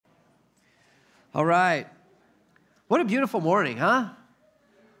All right. What a beautiful morning, huh?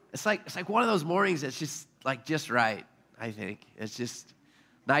 It's like one of those mornings that's just right, I think. It's just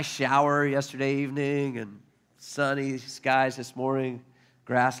nice shower yesterday evening and sunny skies this morning.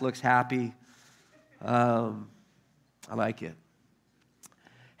 Grass looks happy. I like it.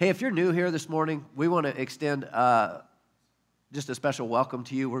 Hey, if you're new here this morning, we want to extend just a special welcome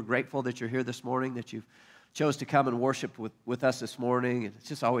to you. We're grateful that you're here this morning, that you chose to come and worship with us this morning. And it's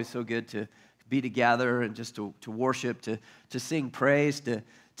just always so good to be together and just to worship, to sing praise, to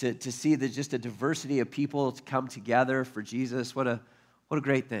see just a diversity of people to come together for Jesus. What a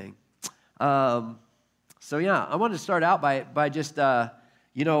great thing. So yeah, I wanted to start out by just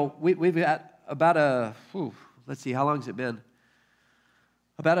we've got about let's see, how long has it been?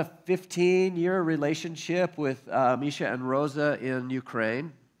 About a 15-year relationship with Misha and Rosa in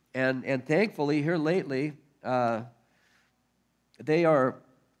Ukraine, and thankfully here lately, they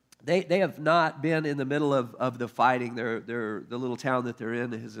have not been in the middle of the fighting. The little town that they're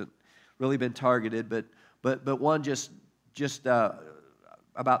in hasn't really been targeted, but one just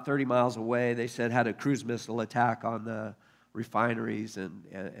about 30 miles away, they said had a cruise missile attack on the refineries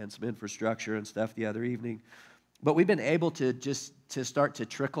and some infrastructure and stuff the other evening. But we've been able to start to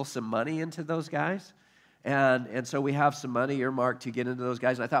trickle some money into those guys. And so we have some money earmarked to get into those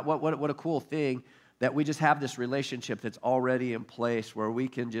guys. And I thought, what a cool thing that we just have this relationship that's already in place where we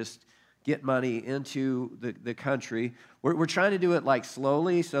can just get money into the country. We're trying to do it like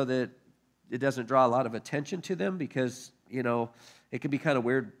slowly so that it doesn't draw a lot of attention to them because, it can be kind of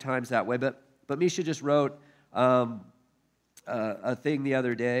weird times that way. But Misha just wrote a thing the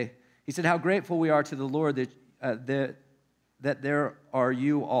other day. He said, how grateful we are to the Lord that there are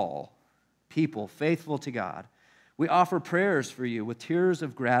you all, people faithful to God. We offer prayers for you with tears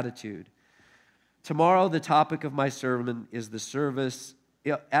of gratitude. Tomorrow, the topic of my sermon is the service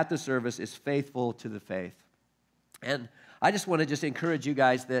is faithful to the faith. And I just want to encourage you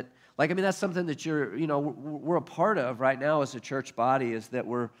guys that, that's something that we're a part of right now as a church body, is that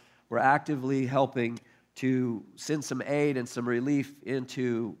we're actively helping to send some aid and some relief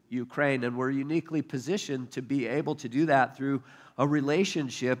into Ukraine. And we're uniquely positioned to be able to do that through a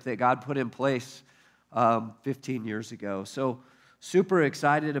relationship that God put in place 15 years ago. So super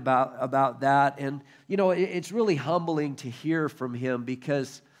excited about that. And, it's really humbling to hear from him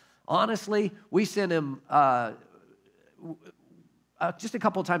because, honestly, we sent him just a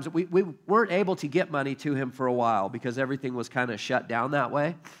couple of times. We weren't able to get money to him for a while because everything was kind of shut down that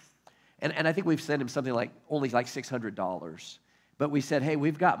way. And I think we've sent him something only $600. But we said, hey,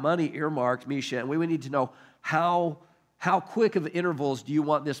 we've got money earmarked, Misha, and we would need to know how quick of intervals do you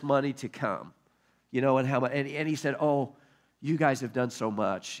want this money to come? And how much? And he said, oh, you guys have done so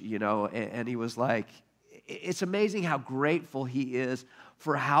much, and he was like, it's amazing how grateful he is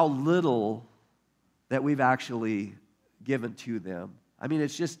for how little that we've actually given to them.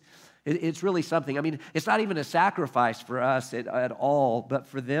 It's really something. It's not even a sacrifice for us at all, but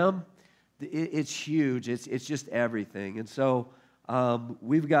for them, it's huge. It's just everything. And so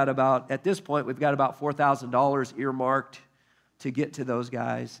we've got about $4,000 earmarked to get to those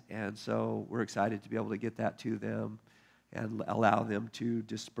guys, and so we're excited to be able to get that to them and allow them to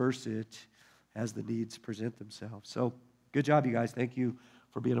disperse it as the needs present themselves. So good job, you guys. Thank you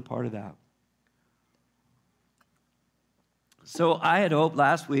for being a part of that. So I had hoped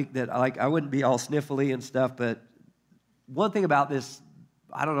last week that I wouldn't be all sniffly and stuff, but one thing about this,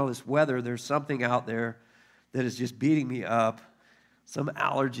 this weather, there's something out there that is just beating me up, some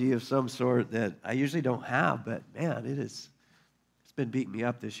allergy of some sort that I usually don't have, but man, it's been beating me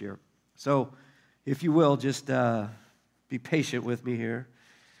up this year. So if you will, just be patient with me here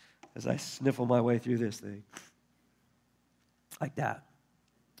as I sniffle my way through this thing. Like that.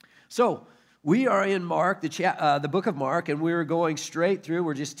 So we are in Mark, the book of Mark, and we're going straight through.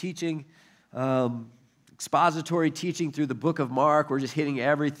 We're just teaching, expository teaching through the book of Mark. We're just hitting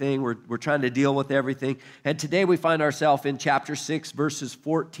everything. We're trying to deal with everything. And today we find ourselves in chapter 6, verses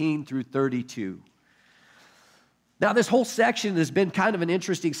 14 through 32. Now, this whole section has been kind of an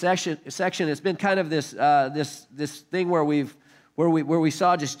interesting section. It's been kind of this thing where we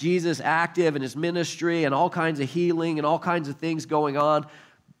saw just Jesus active in his ministry and all kinds of healing and all kinds of things going on.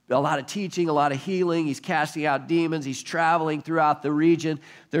 A lot of teaching, a lot of healing. He's casting out demons. He's traveling throughout the region.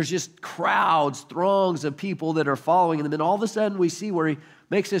 There's just crowds, throngs of people that are following him. And then all of a sudden we see where he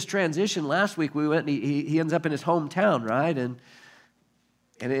makes this transition. Last week we went and he ends up in his hometown, right? And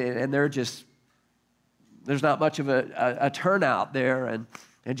there's not much of a turnout there.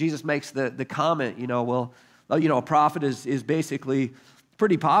 And Jesus makes the comment, a prophet is basically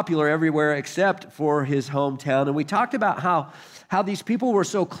pretty popular everywhere except for his hometown. And we talked about how these people were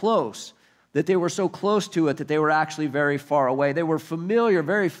so close. that they were so close to it that they were actually very far away. They were familiar,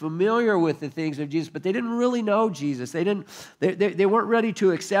 very familiar with the things of Jesus, but they didn't really know Jesus. They weren't ready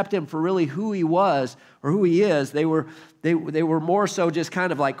to accept him for really who he was or who he is. They were more so just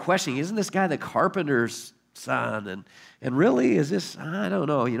kind of like questioning, isn't this guy the carpenter's son? And really, is this, I don't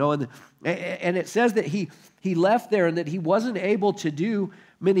know, and it says that he left there and that he wasn't able to do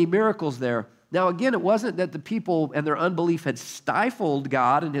many miracles there. Now, again, it wasn't that the people and their unbelief had stifled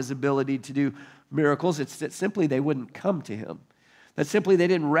God and his ability to do miracles. It's that simply they wouldn't come to him. That simply they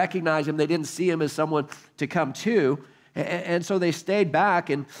didn't recognize him. They didn't see him as someone to come to. And so they stayed back.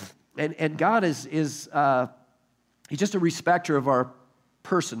 And God is he's just a respecter of our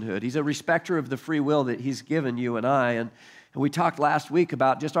personhood. He's a respecter of the free will that he's given you and I. And we talked last week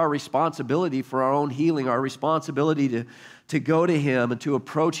about just our responsibility for our own healing, our responsibility to go to him and to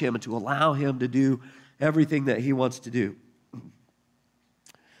approach him and to allow him to do everything that he wants to do.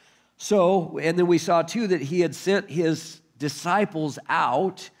 So, and then we saw too that he had sent his disciples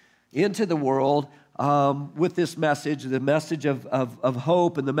out into the world with this message, the message of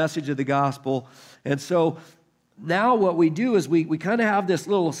hope and the message of the gospel. And so now what we do is we kind of have this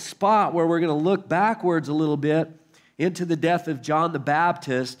little spot where we're going to look backwards a little bit into the death of John the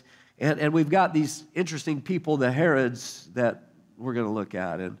Baptist, and we've got these interesting people, the Herods, that we're going to look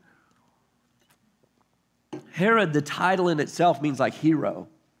at. And Herod, the title in itself means like hero.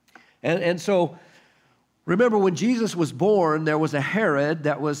 And so remember when Jesus was born, there was a Herod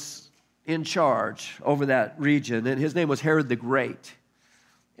that was in charge over that region, and his name was Herod the Great.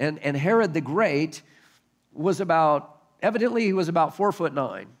 And Herod the Great was evidently he was about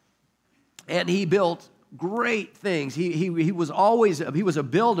 4'9", and he built great things. He was a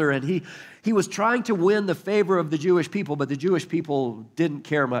builder, and he was trying to win the favor of the Jewish people, but the Jewish people didn't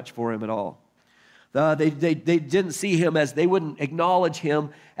care much for him at all. They didn't see him they wouldn't acknowledge him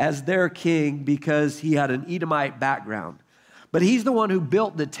as their king because he had an Edomite background. But he's the one who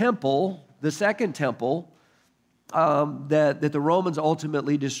built the temple, the second temple, that the Romans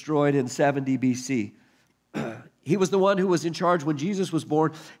ultimately destroyed in 70 BC. He was the one who was in charge when Jesus was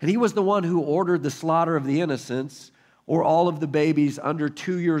born, and he was the one who ordered the slaughter of the innocents, or all of the babies under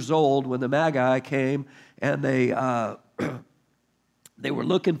 2 years old when the Magi came, and they were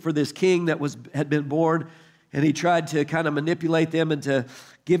looking for this king that had been born, and he tried to kind of manipulate them into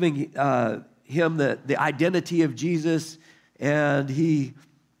giving him the identity of Jesus, and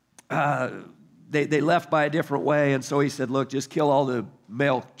they left by a different way, and so he said, look, just kill all the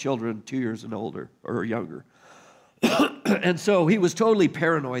male children 2 years and older or younger. And so he was totally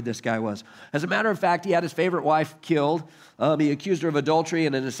paranoid, this guy was. As a matter of fact, he had his favorite wife killed. He accused her of adultery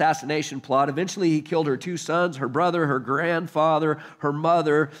and an assassination plot. Eventually, he killed her 2 sons, her brother, her grandfather, her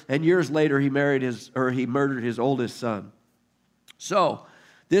mother, and years later, he murdered his oldest son. So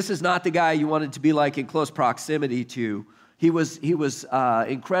this is not the guy you wanted to be like in close proximity to. He was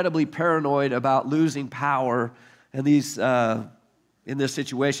incredibly paranoid about losing power and in this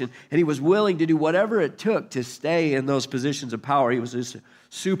situation, and he was willing to do whatever it took to stay in those positions of power. He was this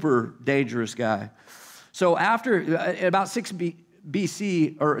super dangerous guy. So after about 6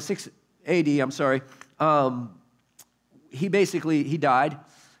 BC or 6 AD, I'm sorry, he died,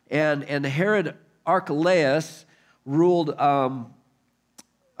 and Herod Archelaus ruled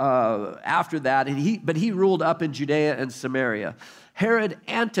after that, but he ruled up in Judea and Samaria. Herod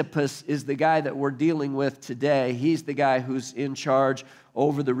Antipas is the guy that we're dealing with today. He's the guy who's in charge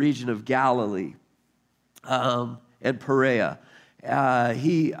over the region of Galilee and Perea.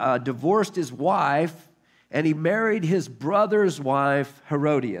 He divorced his wife, and he married his brother's wife,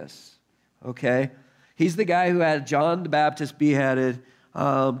 Herodias. Okay? He's the guy who had John the Baptist beheaded.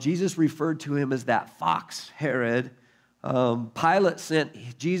 Jesus referred to him as that fox Herod. Pilate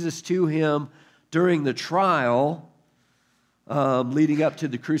sent Jesus to him during the trial leading up to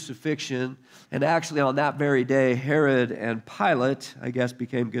the crucifixion. And actually on that very day, Herod and Pilate, I guess,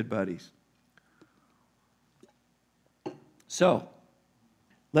 became good buddies. So,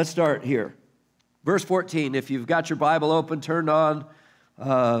 let's start here. Verse 14, if you've got your Bible open, turned on,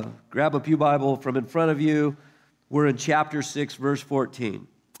 grab a pew Bible from in front of you. We're in chapter 6, verse 14.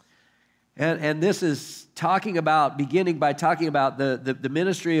 And this is beginning by talking about the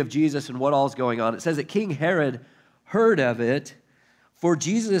ministry of Jesus and what all is going on. It says that King Herod heard of it, for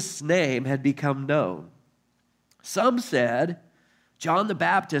Jesus' name had become known. Some said, John the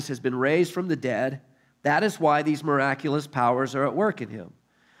Baptist has been raised from the dead. That is why these miraculous powers are at work in him.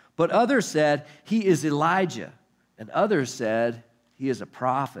 But others said, he is Elijah. And others said, he is a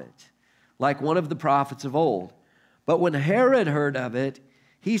prophet, like one of the prophets of old. But when Herod heard of it,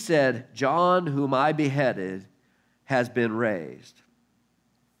 he said, John, whom I beheaded, has been raised.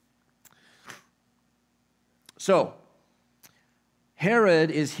 So,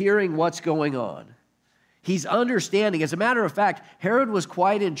 Herod is hearing what's going on. He's understanding. As a matter of fact, Herod was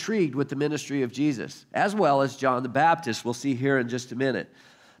quite intrigued with the ministry of Jesus, as well as John the Baptist. We'll see here in just a minute.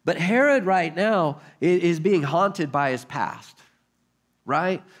 But Herod right now is being haunted by his past,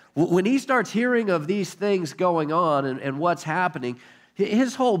 right? When he starts hearing of these things going on and what's happening,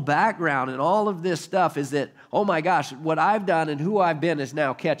 his whole background and all of this stuff is that, oh my gosh, what I've done and who I've been is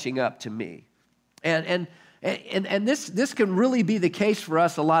now catching up to me. And this can really be the case for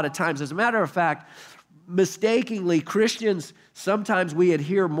us a lot of times. As a matter of fact, mistakenly, Christians, sometimes we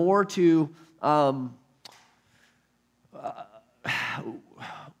adhere more to,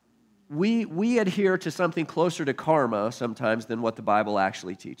 we adhere to something closer to karma sometimes than what the Bible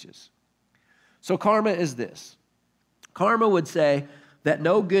actually teaches. So karma is this. Karma would say that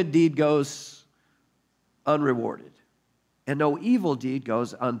no good deed goes unrewarded and no evil deed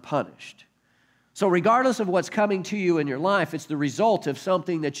goes unpunished. So regardless of what's coming to you in your life, it's the result of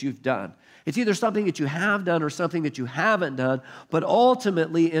something that you've done. It's either something that you have done or something that you haven't done, but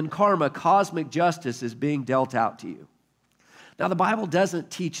ultimately in karma, cosmic justice is being dealt out to you. Now, the Bible doesn't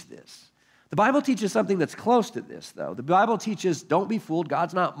teach this. The Bible teaches something that's close to this, though. The Bible teaches, don't be fooled,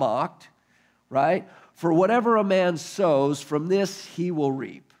 God's not mocked, right? For whatever a man sows, from this he will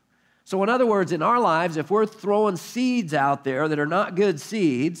reap. So in other words, in our lives, if we're throwing seeds out there that are not good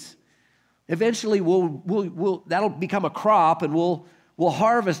seeds, eventually that'll become a crop, and we'll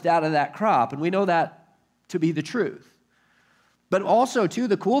harvest out of that crop, and we know that to be the truth. But also, too,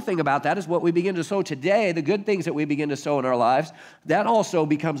 the cool thing about that is what we begin to sow today, the good things that we begin to sow in our lives, that also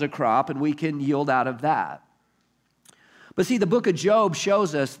becomes a crop, and we can yield out of that. But see, the book of Job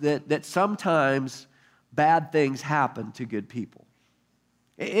shows us that sometimes bad things happen to good people.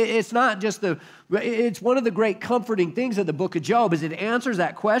 It's not just it's one of the great comforting things of the book of Job is it answers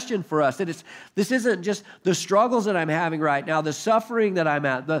that question for us. That this isn't just the struggles that I'm having right now, the suffering that I'm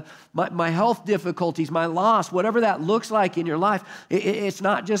at, my health difficulties, my loss, whatever that looks like in your life. It's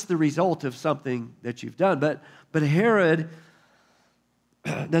not just the result of something that you've done. But Herod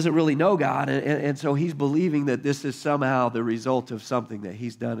doesn't really know God, and so he's believing that this is somehow the result of something that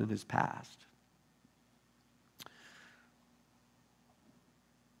he's done in his past.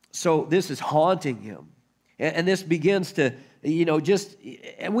 So this is haunting him. And this begins to,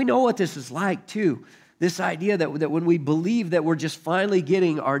 and we know what this is like too. This idea that when we believe that we're just finally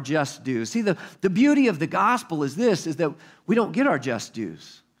getting our just dues. See, the beauty of the gospel is that we don't get our just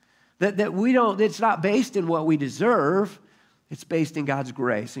dues. That we don't, it's not based in what we deserve. It's based in God's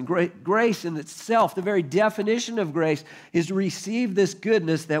grace. And grace in itself, the very definition of grace, is to receive this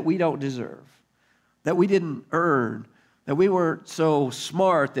goodness that we don't deserve, that we didn't earn, that we weren't so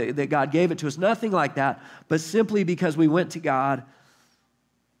smart that God gave it to us. Nothing like that, but simply because we went to God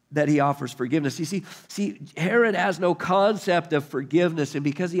that he offers forgiveness. You see, Herod has no concept of forgiveness, and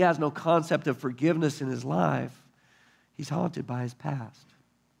because he has no concept of forgiveness in his life, he's haunted by his past.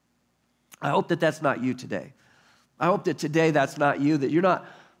 I hope that that's not you today. I hope that today that's not you, that you're not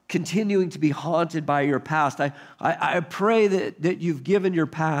continuing to be haunted by your past. I pray that you've given your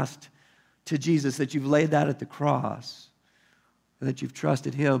past to Jesus, that you've laid that at the cross, and that you've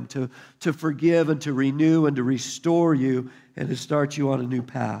trusted him to forgive and to renew and to restore you and to start you on a new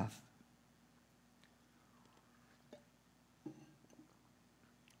path.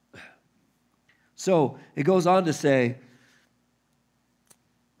 So it goes on to say,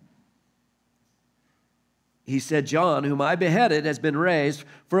 he said, John, whom I beheaded, has been raised,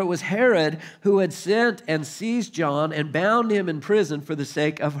 for it was Herod who had sent and seized John and bound him in prison for the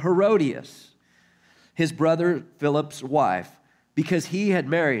sake of Herodias, his brother Philip's wife, because he had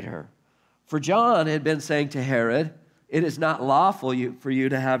married her. For John had been saying to Herod, it is not lawful for you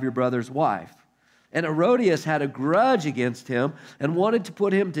to have your brother's wife. And Herodias had a grudge against him and wanted to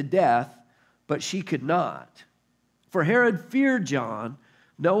put him to death, but she could not. For Herod feared John,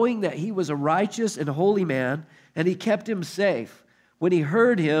 knowing that he was a righteous and holy man, and he kept him safe. When he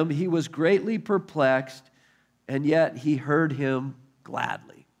heard him, he was greatly perplexed, and yet he heard him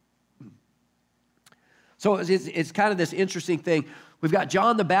gladly. So it's kind of this interesting thing. We've got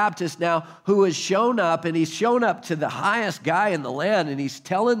John the Baptist now who has shown up, and he's shown up to the highest guy in the land, and he's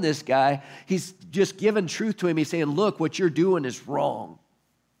telling this guy, he's just given truth to him. He's saying, look, what you're doing is wrong.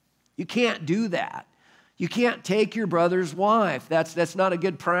 You can't do that. You can't take your brother's wife. That's not a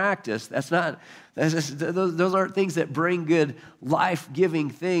good practice. those aren't things that bring good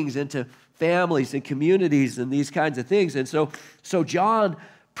life-giving things into families and communities and these kinds of things. And so John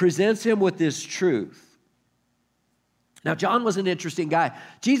presents him with this truth. Now, John was an interesting guy.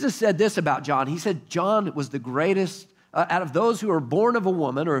 Jesus said this about John. He said John was the greatest, out of those who are born of a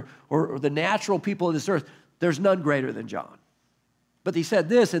woman or the natural people of this earth, there's none greater than John. But he said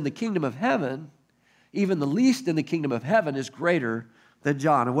this, in the kingdom of heaven, even the least in the kingdom of heaven is greater than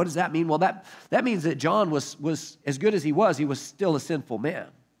John. And what does that mean? Well, that means that John was as good as he was still a sinful man.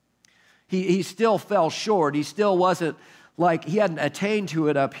 He still fell short. He still wasn't like, he hadn't attained to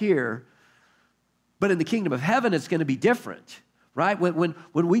it up here. But in the kingdom of heaven, it's going to be different, right? When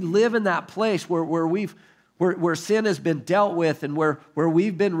we live in that place where sin has been dealt with and where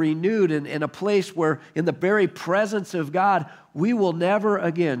we've been renewed in a place where in the very presence of God, we will never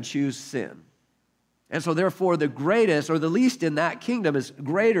again choose sin. And so therefore the greatest or the least in that kingdom is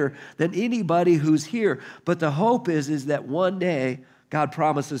greater than anybody who's here. But the hope is that one day God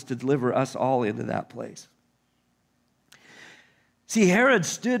promises to deliver us all into that place. See, Herod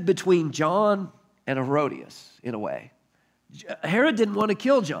stood between John and Herodias in a way. Herod didn't want to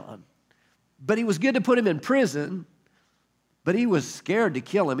kill John, but he was good to put him in prison, but he was scared to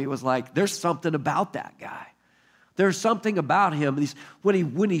kill him. He was like, there's something about that guy. There's something about him.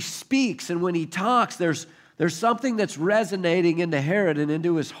 When he speaks and when he talks, there's something that's resonating into Herod and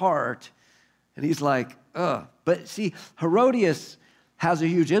into his heart. And he's like, ugh. But see, Herodias has a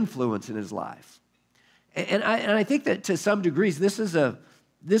huge influence in his life. And I think that to some degrees, this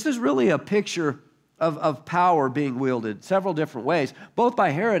is really a picture of power being wielded several different ways, both by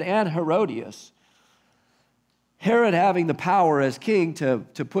Herod and Herodias. Herod having the power as king to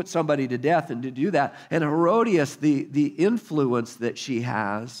put somebody to death and to do that, and Herodias, the influence that she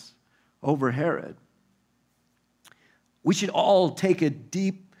has over Herod. We should all take a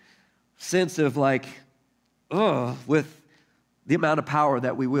deep sense of like, with the amount of power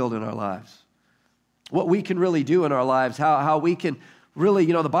that we wield in our lives. What we can really do in our lives, how we can really,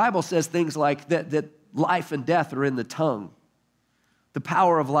 the Bible says things like that life and death are in the tongue. The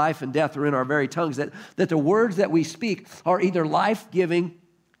power of life and death are in our very tongues, that the words that we speak are either life-giving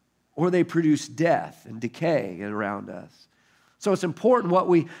or they produce death and decay around us. So it's important what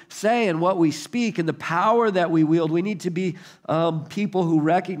we say and what we speak and the power that we wield. We need to be people who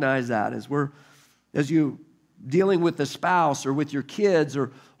recognize that as you dealing with the spouse or with your kids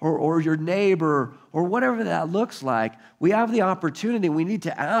or your neighbor or whatever that looks like. We have the opportunity. We need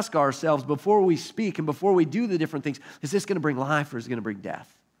to ask ourselves before we speak and before we do the different things, is this going to bring life or is it going to bring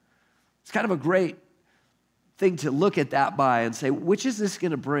death? It's kind of a great thing to look at that by and say, which is this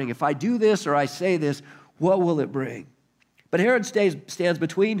going to bring? If I do this or I say this, what will it bring? But Herod stands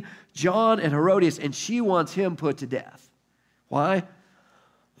between John and Herodias, and she wants him put to death. Why?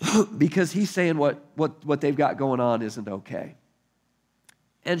 Because he's saying what they've got going on isn't okay.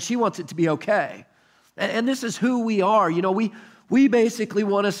 And she wants it to be okay. And this is who we are. We basically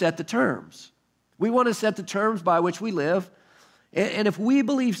want to set the terms. We want to set the terms by which we live. And if we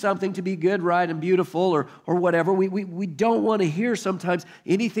believe something to be good, right, and beautiful or whatever, we don't want to hear sometimes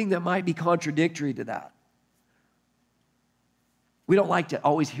anything that might be contradictory to that. We don't like to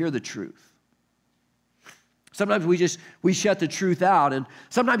always hear the truth. Sometimes we shut the truth out, and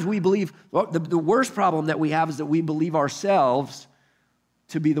sometimes we believe, the worst problem that we have is that we believe ourselves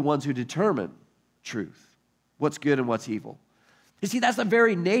to be the ones who determine truth, what's good and what's evil. You see, that's the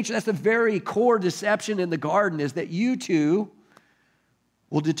very nature, that's the very core deception in the garden, is that you too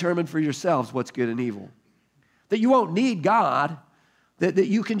will determine for yourselves what's good and evil. That you won't need God, that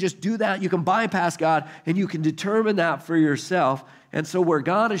you can just do that, you can bypass God, and you can determine that for yourself. And so where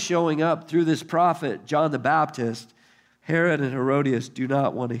God is showing up through this prophet, John the Baptist, Herod and Herodias do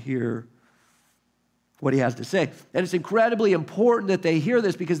not want to hear what he has to say. And it's incredibly important that they hear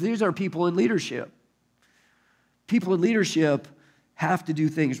this because these are people in leadership. People in leadership have to do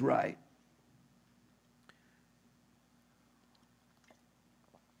things right.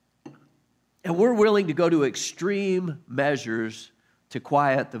 And we're willing to go to extreme measures to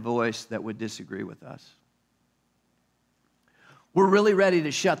quiet the voice that would disagree with us. We're really ready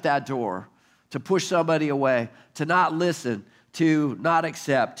to shut that door, to push somebody away, to not listen, to not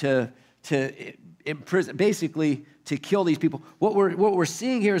accept, to imprison, basically to kill these people. What we're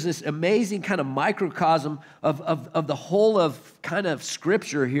seeing here is this amazing kind of microcosm of the whole of kind of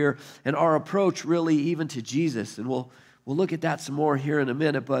Scripture here and our approach really even to Jesus. And we'll look at that some more here in a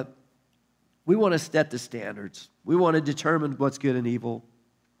minute, but we want to set the standards. We want to determine what's good and evil.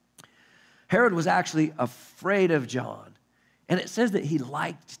 Herod was actually afraid of John. And it says that he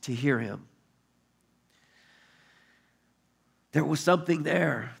liked to hear him. There was something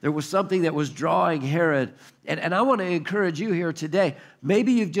there. There was something that was drawing Herod. And I want to encourage you here today.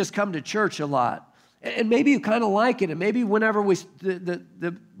 Maybe you've just come to church a lot. And maybe you kind of like it. And maybe whenever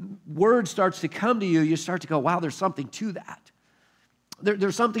the word starts to come to you, you start to go, wow, there's something to that.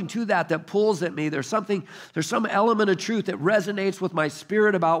 There's something to that pulls at me. There's some element of truth that resonates with my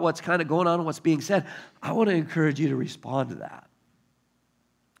spirit about what's kind of going on and what's being said. I want to encourage you to respond to that.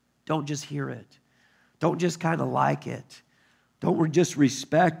 Don't just hear it. Don't just kind of like it. Don't just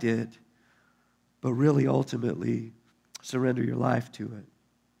respect it, but really ultimately surrender your life to it.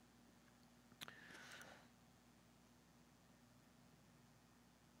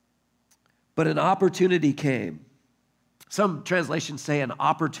 But an opportunity came. Some translations say an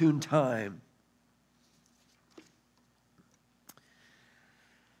opportune time.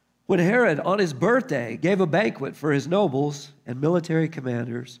 When Herod, on his birthday, gave a banquet for his nobles and military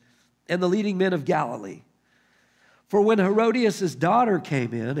commanders and the leading men of Galilee. For when Herodias' daughter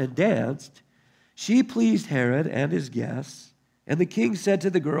came in and danced, she pleased Herod and his guests. And the king said to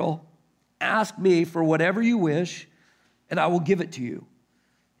the girl, "Ask me for whatever you wish, and I will give it to you."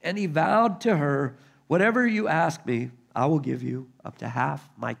 And he vowed to her, "Whatever you ask me, I will give you up to half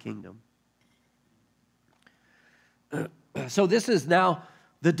my kingdom." So this is now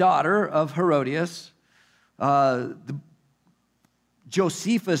the daughter of Herodias.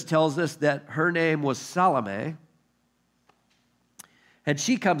 Josephus tells us that her name was Salome. And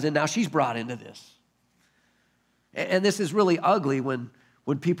she comes in, now she's brought into this. And this is really ugly when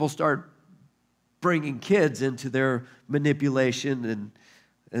people start bringing kids into their manipulation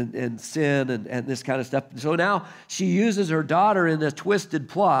and sin and this kind of stuff. So now she uses her daughter in a twisted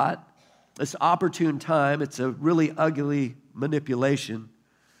plot, this opportune time. It's a really ugly manipulation.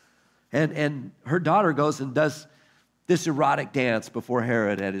 And her daughter goes and does this erotic dance before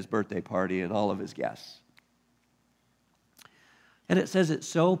Herod at his birthday party and all of his guests. And it says it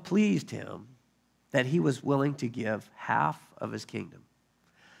so pleased him that he was willing to give half of his kingdom.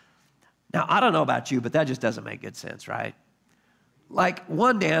 Now, I don't know about you, but that just doesn't make good sense, right? Like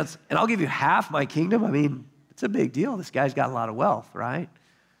one dance, and I'll give you half my kingdom. I mean, it's a big deal. This guy's got a lot of wealth, right?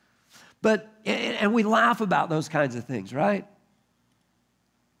 And we laugh about those kinds of things, right?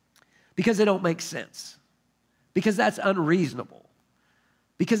 Because they don't make sense. Because that's unreasonable.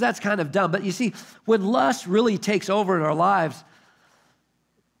 Because that's kind of dumb. But you see, when lust really takes over in our lives,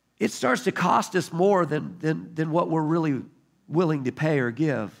 it starts to cost us more than what we're really willing to pay or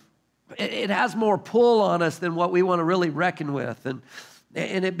give. It has more pull on us than what we want to really reckon with. And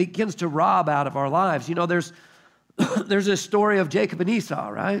it begins to rob out of our lives. You know, there's this story of Jacob and Esau,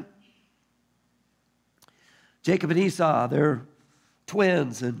 right? Jacob and Esau, they're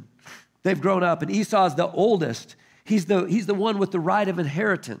twins, and they've grown up. And Esau's the oldest. He's the one with the right of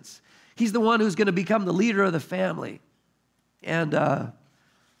inheritance. He's the one who's going to become the leader of the family. And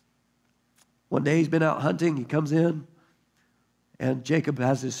one day he's been out hunting. He comes in, and Jacob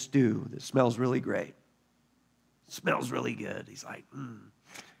has this stew that smells really great. It smells really good. He's like,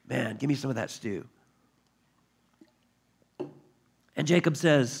 man, give me some of that stew. And Jacob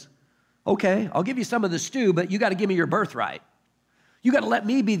says, okay, I'll give you some of the stew, but you got to give me your birthright. You got to let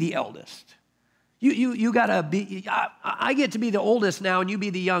me be the eldest. You got to be, I get to be the oldest now, and you be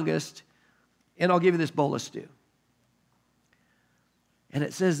the youngest, and I'll give you this bowl of stew. And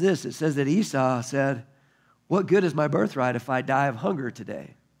it says this, it says that Esau said, what good is my birthright if I die of hunger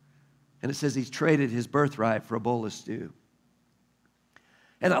today? And it says he's traded his birthright for a bowl of stew.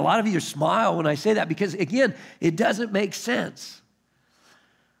 And a lot of you smile when I say that because, again, it doesn't make sense.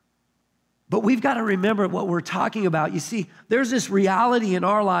 But we've got to remember what we're talking about. You see, there's this reality in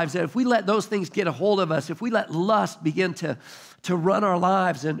our lives that if we let those things get a hold of us, if we let lust begin to run our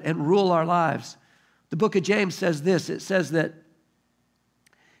lives and rule our lives, the book of James says this. It says that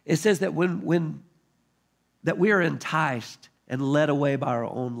that we are enticed and led away by our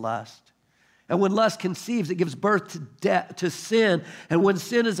own lust. And when lust conceives, it gives birth to sin. And when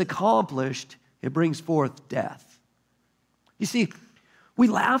sin is accomplished, it brings forth death. You see, we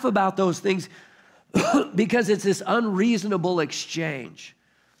laugh about those things because it's this unreasonable exchange.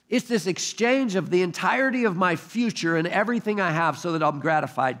 It's this exchange of the entirety of my future and everything I have so that I'm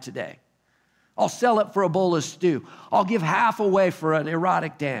gratified today. I'll sell it for a bowl of stew. I'll give half away for an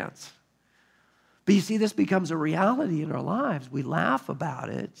erotic dance. But you see, this becomes a reality in our lives. We laugh about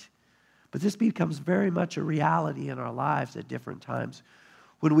it, but this becomes very much a reality in our lives at different times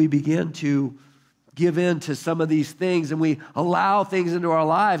when we begin to give in to some of these things and we allow things into our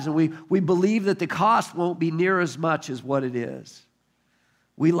lives and we believe that the cost won't be near as much as what it is.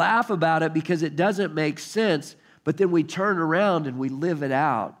 We laugh about it because it doesn't make sense, but then we turn around and we live it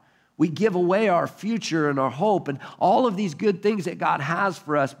out. We give away our future and our hope and all of these good things that God has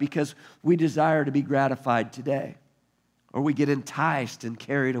for us because we desire to be gratified today. Or we get enticed and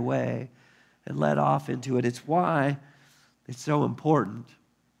carried away and led off into it. It's why it's so important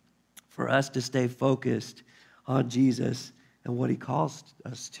for us to stay focused on Jesus and what he calls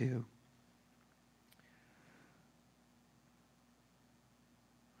us to.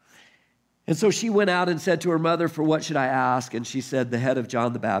 And so she went out and said to her mother, "For what should I ask?" And she said, "The head of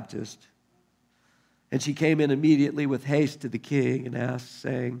John the Baptist." And she came in immediately with haste to the king and asked,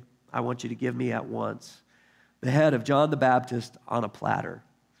 saying, "I want you to give me at once the head of John the Baptist on a platter."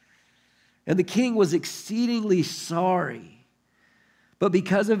 And the king was exceedingly sorry, but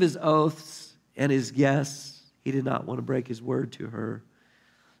because of his oaths and his guests, he did not want to break his word to her.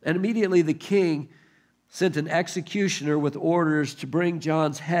 And immediately the king sent an executioner with orders to bring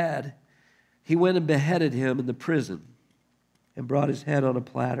John's head. He went and beheaded him in the prison and brought his head on a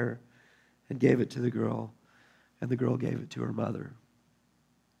platter and gave it to the girl, and the girl gave it to her mother.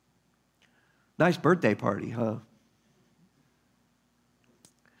 Nice birthday party, huh?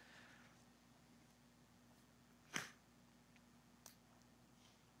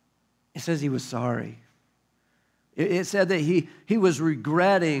 It says he was sorry. It said that he was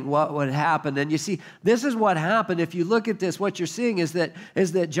regretting what happened. And you see, this is what happened. If you look at this, what you're seeing is that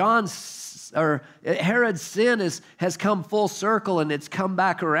Herod's sin has come full circle, and it's come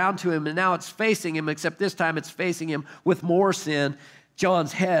back around to him, and now it's facing him, except this time it's facing him with more sin,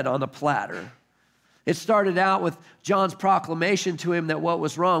 John's head on a platter. It started out with John's proclamation to him that what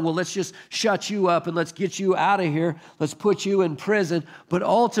was wrong. Well, let's just shut you up and let's get you out of here. Let's put you in prison. But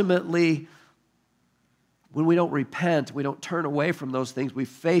ultimately, when we don't repent, we don't turn away from those things, we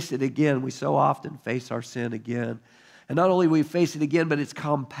face it again. We so often face our sin again. And not only we face it again, but it's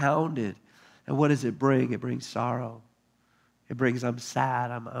compounded. And what does it bring? It brings sorrow. It brings, I'm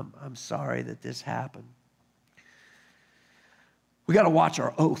sad. I'm sorry that this happened. We got to watch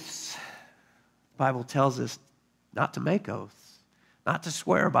our oaths. The Bible tells us not to make oaths, not to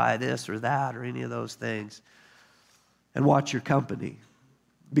swear by this or that or any of those things. And watch your company,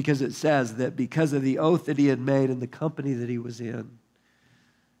 because it says that because of the oath that he had made and the company that he was in,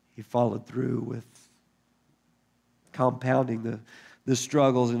 he followed through with compounding the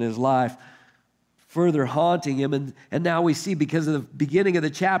struggles in his life, further haunting him. And now we see, because of the beginning of the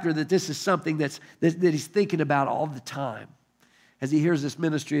chapter, that this is something that he's thinking about all the time. As he hears this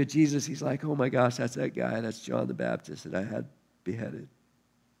ministry of Jesus, he's like, oh my gosh, that's that guy. That's John the Baptist that I had beheaded.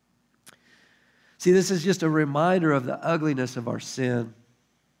 See, this is just a reminder of the ugliness of our sin.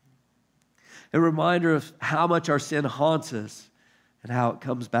 A reminder of how much our sin haunts us and how it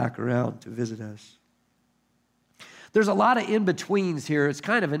comes back around to visit us. There's a lot of in-betweens here. It's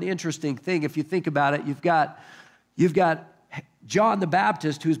kind of an interesting thing if you think about it. You've got John the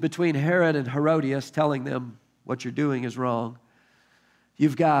Baptist, who's between Herod and Herodias, telling them what you're doing is wrong.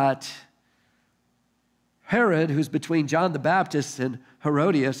 You've got Herod, who's between John the Baptist and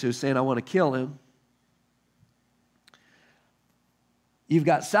Herodias, who's saying, I want to kill him. You've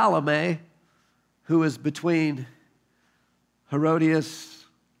got Salome, who is between Herodias,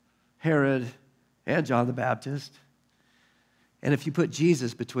 Herod, and John the Baptist. And if you put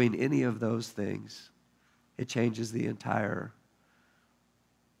Jesus between any of those things, it changes the entire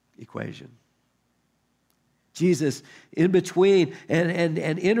equation. Jesus in between and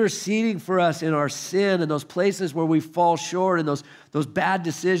interceding for us in our sin and those places where we fall short and those bad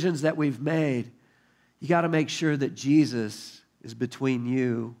decisions that we've made. You got to make sure that Jesus is between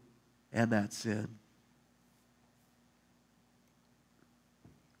you and that sin.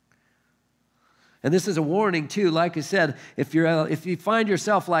 And this is a warning too. Like I said, if you find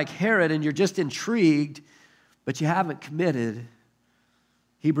yourself like Herod and you're just intrigued, but you haven't committed,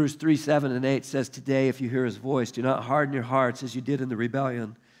 Hebrews 3:7-8 says, today, if you hear his voice, do not harden your hearts as you did in the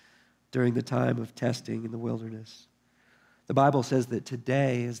rebellion during the time of testing in the wilderness. The Bible says that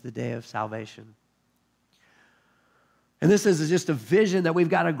today is the day of salvation. And this is just a vision that we've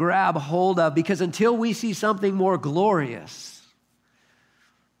got to grab hold of, because until we see something more glorious,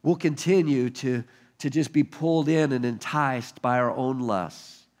 we'll continue to just be pulled in and enticed by our own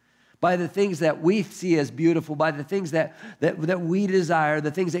lusts, by the things that we see as beautiful, by the things that we desire,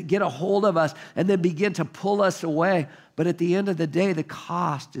 the things that get a hold of us and then begin to pull us away. But at the end of the day, the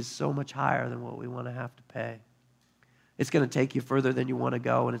cost is so much higher than what we want to have to pay. It's going to take you further than you want to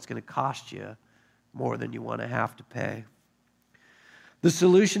go, and it's going to cost you more than you want to have to pay. The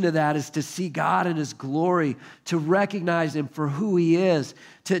solution to that is to see God in his glory, to recognize him for who he is,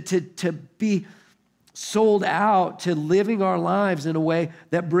 to be sold out to living our lives in a way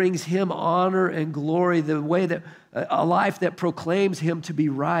that brings him honor and glory, the way that a life that proclaims him to be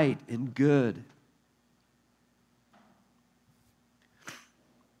right and good.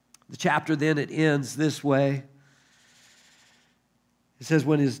 The chapter then, it ends this way. It says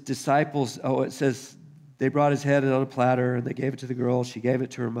when his disciples, they brought his head on a platter and they gave it to the girl. She gave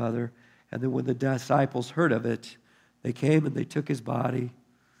it to her mother. And then when the disciples heard of it, They came and they took his body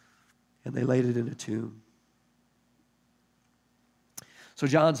and they laid it in a tomb. So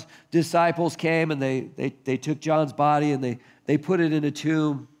John's disciples came and they took John's body and they put it in a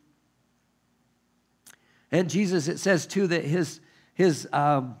tomb. And Jesus, it says too that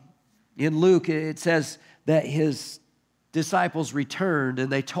in Luke, it says that his disciples returned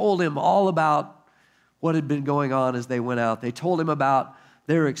and they told him all about what had been going on as they went out. They told him about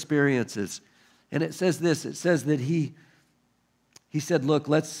their experiences. And it says this, it says that he said, look,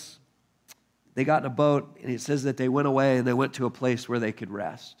 they got in a boat, and it says that they went away and they went to a place where they could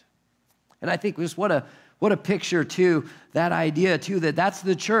rest. And I think just what a picture too, that idea too, that's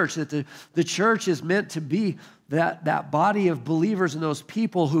the church, that the church is meant to be that body of believers and those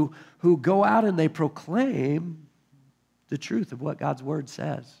people who go out and they proclaim the truth of what God's word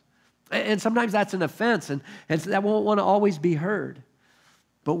says. And sometimes that's an offense, and that won't want to always be heard.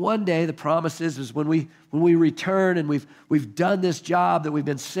 But one day the promise is when we return and we've done this job that we've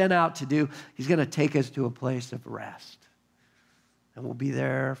been sent out to do, he's going to take us to a place of rest. And we'll be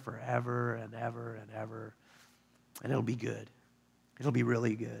there forever and ever and ever. And it'll be good. It'll be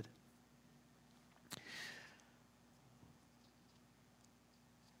really good.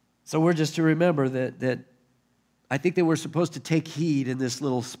 So we're just to remember that I think that we're supposed to take heed in this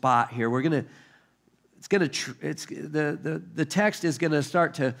little spot here. The text is going to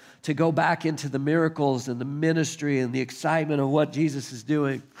start to go back into the miracles and the ministry and the excitement of what Jesus is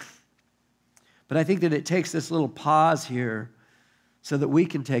doing. But I think that it takes this little pause here so that we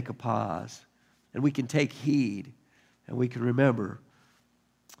can take a pause and we can take heed and we can remember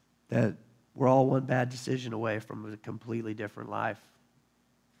that we're all one bad decision away from a completely different life.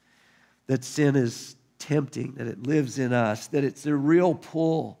 That sin is tempting, that it lives in us, that it's a real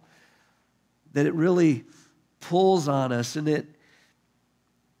pull, that it really pulls on us, and it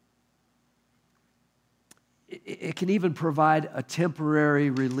can even provide a temporary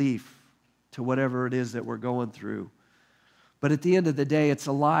relief to whatever it is that we're going through. But at the end of the day, it's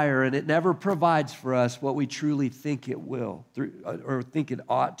a liar, and it never provides for us what we truly think it will, or think it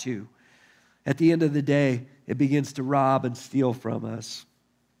ought to. At the end of the day, it begins to rob and steal from us.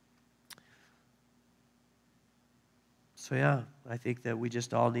 So yeah, I think that we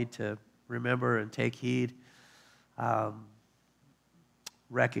just all need to remember and take heed. I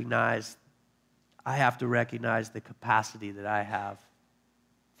have to recognize the capacity that I have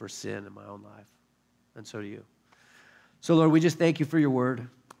for sin in my own life. And so do you. So Lord, we just thank you for your word.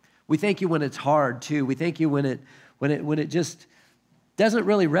 We thank you when it's hard too. We thank you when it just doesn't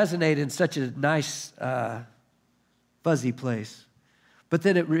really resonate in such a nice, fuzzy place. But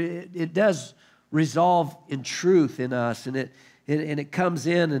then it does resolve in truth in us, and it comes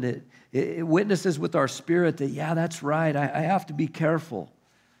in and it witnesses with our spirit that, yeah, that's right. I have to be careful.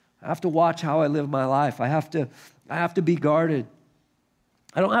 I have to watch how I live my life. I have to be guarded.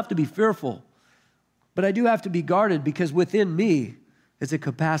 I don't have to be fearful, but I do have to be guarded because within me is a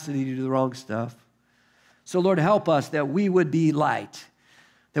capacity to do the wrong stuff. So Lord, help us that we would be light,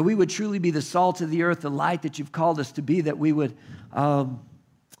 that we would truly be the salt of the earth, the light that you've called us to be, that we would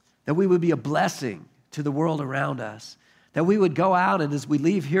be a blessing to the world around us, that we would go out and as we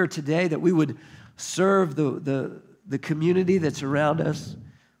leave here today, that we would serve the community that's around us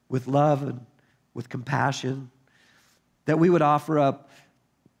with love and with compassion, that we would offer up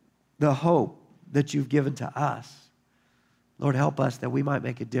the hope that you've given to us. Lord, help us that we might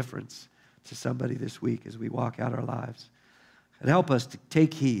make a difference to somebody this week as we walk out our lives. And help us to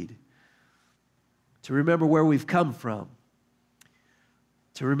take heed, to remember where we've come from,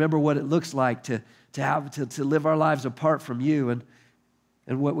 to remember what it looks like to live our lives apart from you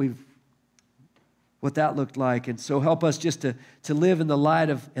and what that looked like. And so help us just to live in the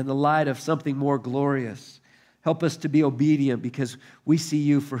light of something more glorious. Help us to be obedient because we see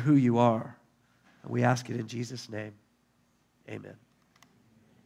you for who you are. And we ask it in Jesus' name. Amen.